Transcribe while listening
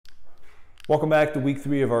Welcome back to week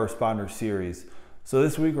 3 of our responder series. So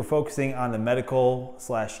this week we're focusing on the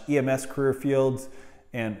medical/EMS career fields.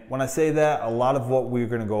 And when I say that, a lot of what we're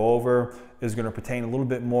going to go over is going to pertain a little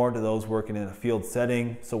bit more to those working in a field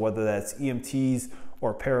setting. So whether that's EMTs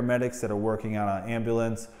or paramedics that are working on an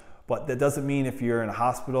ambulance. But that doesn't mean if you're in a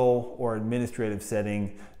hospital or administrative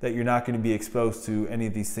setting that you're not going to be exposed to any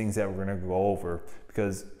of these things that we're going to go over,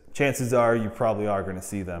 because chances are you probably are going to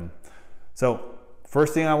see them. So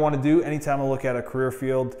first thing I want to do anytime I look at a career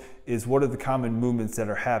field is what are the common movements that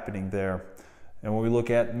are happening there. And when we look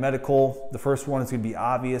at medical, the first one is going to be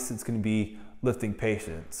obvious. It's going to be lifting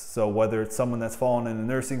patients. So whether it's someone that's fallen in a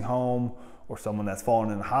nursing home or someone that's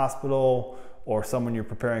fallen in a hospital or someone you're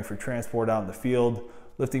preparing for transport out in the field,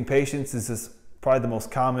 lifting patients is just probably the most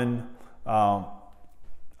common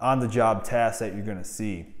on-the-job task that you're going to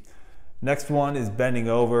see. Next one is bending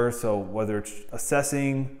over. So whether it's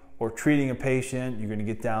assessing or treating a patient, you're going to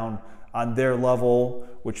get down on their level,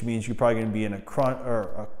 which means you're probably going to be in a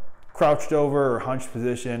crouched over or hunched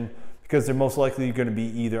position, because they're most likely going to be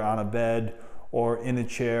either on a bed or in a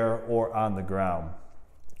chair or on the ground.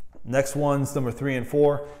 Next one's number 3 and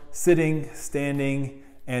 4, sitting, standing,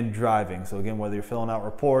 and driving. So again, whether you're filling out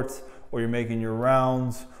reports or you're making your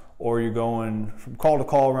rounds or you're going from call to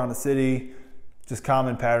call around the city, just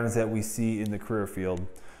common patterns that we see in the career field.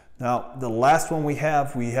 Now, the last one we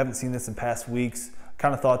haven't seen this in past weeks.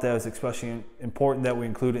 Kind of thought that was especially important that we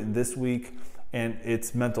include it in this week, and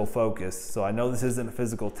it's mental focus. So I know this isn't a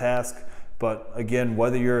physical task, but again,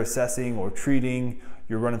 whether you're assessing or treating,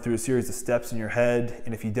 you're running through a series of steps in your head,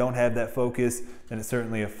 and if you don't have that focus, then it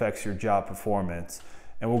certainly affects your job performance.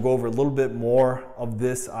 And we'll go over a little bit more of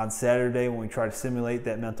this on Saturday when we try to simulate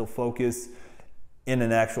that mental focus in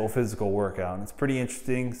an actual physical workout. And it's pretty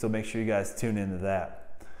interesting, so make sure you guys tune into that.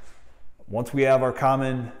 Once we have our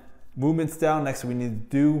common movements down, next thing we need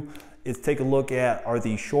to do is take a look at, are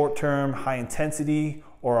these short-term high intensity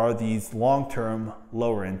or are these long-term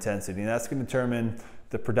lower intensity? And that's going to determine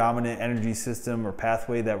the predominant energy system or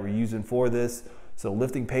pathway that we're using for this. So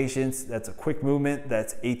lifting patients, that's a quick movement,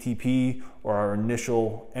 that's ATP, or our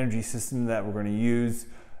initial energy system that we're going to use.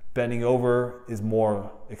 Bending over is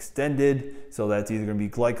more extended, so that's either going to be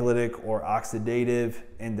glycolytic or oxidative.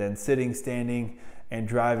 And then sitting, standing, and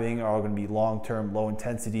driving are all going to be long-term low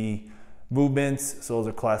intensity movements, so those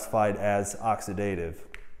are classified as oxidative.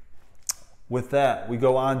 With that, we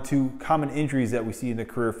go on to common injuries that we see in the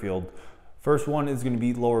career field. First one is going to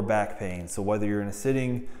be lower back pain. So whether you're in a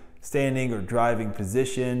sitting, standing, or driving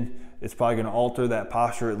position, it's probably going to alter that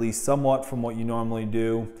posture at least somewhat from what you normally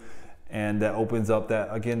do, and that opens up that,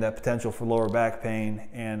 again, that potential for lower back pain.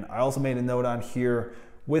 And I also made a note on here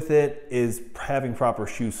with it is having proper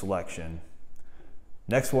shoe selection.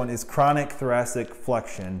 Next one is chronic thoracic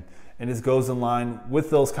flexion, and this goes in line with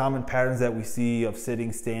those common patterns that we see of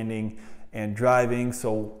sitting, standing, and driving.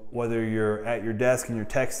 So whether you're at your desk and you're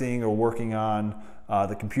texting or working on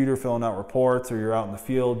the computer filling out reports, or you're out in the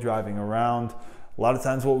field driving around, a lot of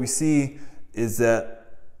times what we see is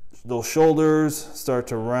that those shoulders start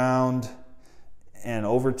to round, and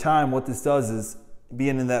over time what this does is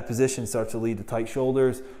being in that position starts to lead to tight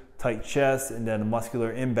shoulders, tight chest, and then a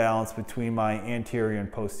muscular imbalance between my anterior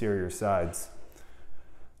and posterior sides.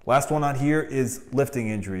 Last one on here is lifting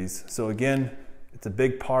injuries. So again, it's a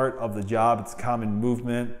big part of the job. It's a common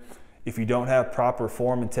movement. If you don't have proper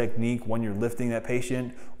form and technique when you're lifting that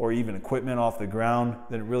patient or even equipment off the ground,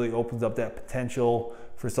 then it really opens up that potential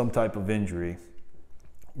for some type of injury.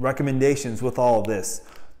 Recommendations with all of this.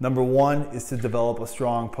 Number 1 is to develop a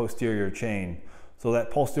strong posterior chain. So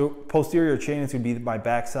that posterior chain is going to be my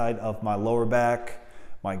backside of my lower back,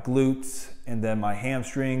 my glutes, and then my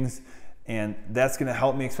hamstrings. And that's going to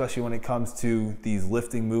help me, especially when it comes to these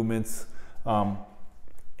lifting movements. And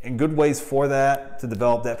good ways for that, to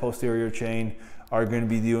develop that posterior chain, are going to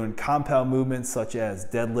be doing compound movements such as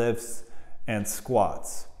deadlifts and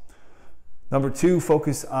squats. Number 2,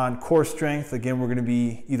 focus on core strength. Again, we're going to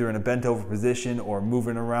be either in a bent over position or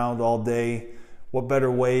moving around all day. What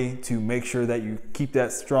better way to make sure that you keep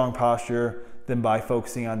that strong posture than by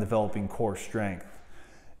focusing on developing core strength?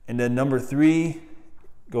 And then number 3,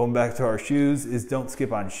 going back to our shoes, is don't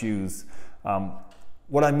skip on shoes.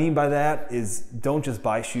 What I mean by that is don't just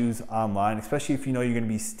buy shoes online, especially if you know you're going to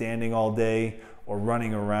be standing all day or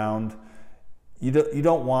running around. You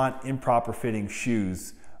don't want improper fitting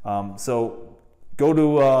shoes. So go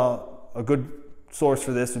to a good source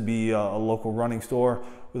for this would be a local running store,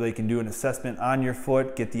 where they can do an assessment on your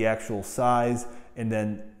foot, get the actual size, and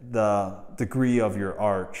then the degree of your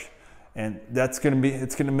arch. And it's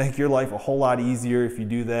gonna make your life a whole lot easier if you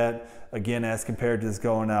do that, again, as compared to just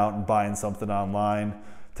going out and buying something online.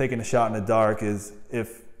 taking a shot in the dark is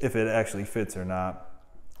if it actually fits or not.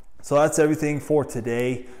 So that's everything for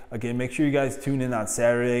today. Again, make sure you guys tune in on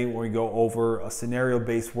Saturday where we go over a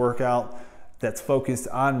scenario-based workout that's focused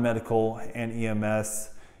on medical and EMS.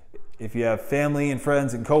 If you have family and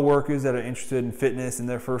friends and coworkers that are interested in fitness and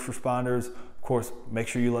they're first responders, of course, make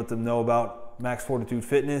sure you let them know about Max Fortitude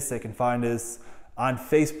Fitness. They can find us on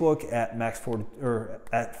Facebook at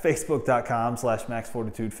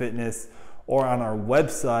facebook.com/maxfortitudefitness, or on our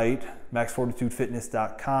website,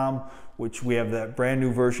 maxfortitudefitness.com, which we have that brand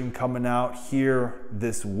new version coming out here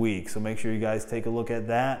this week. So make sure you guys take a look at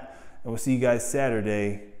that, and we'll see you guys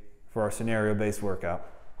Saturday for our scenario-based workout.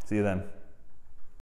 See you then.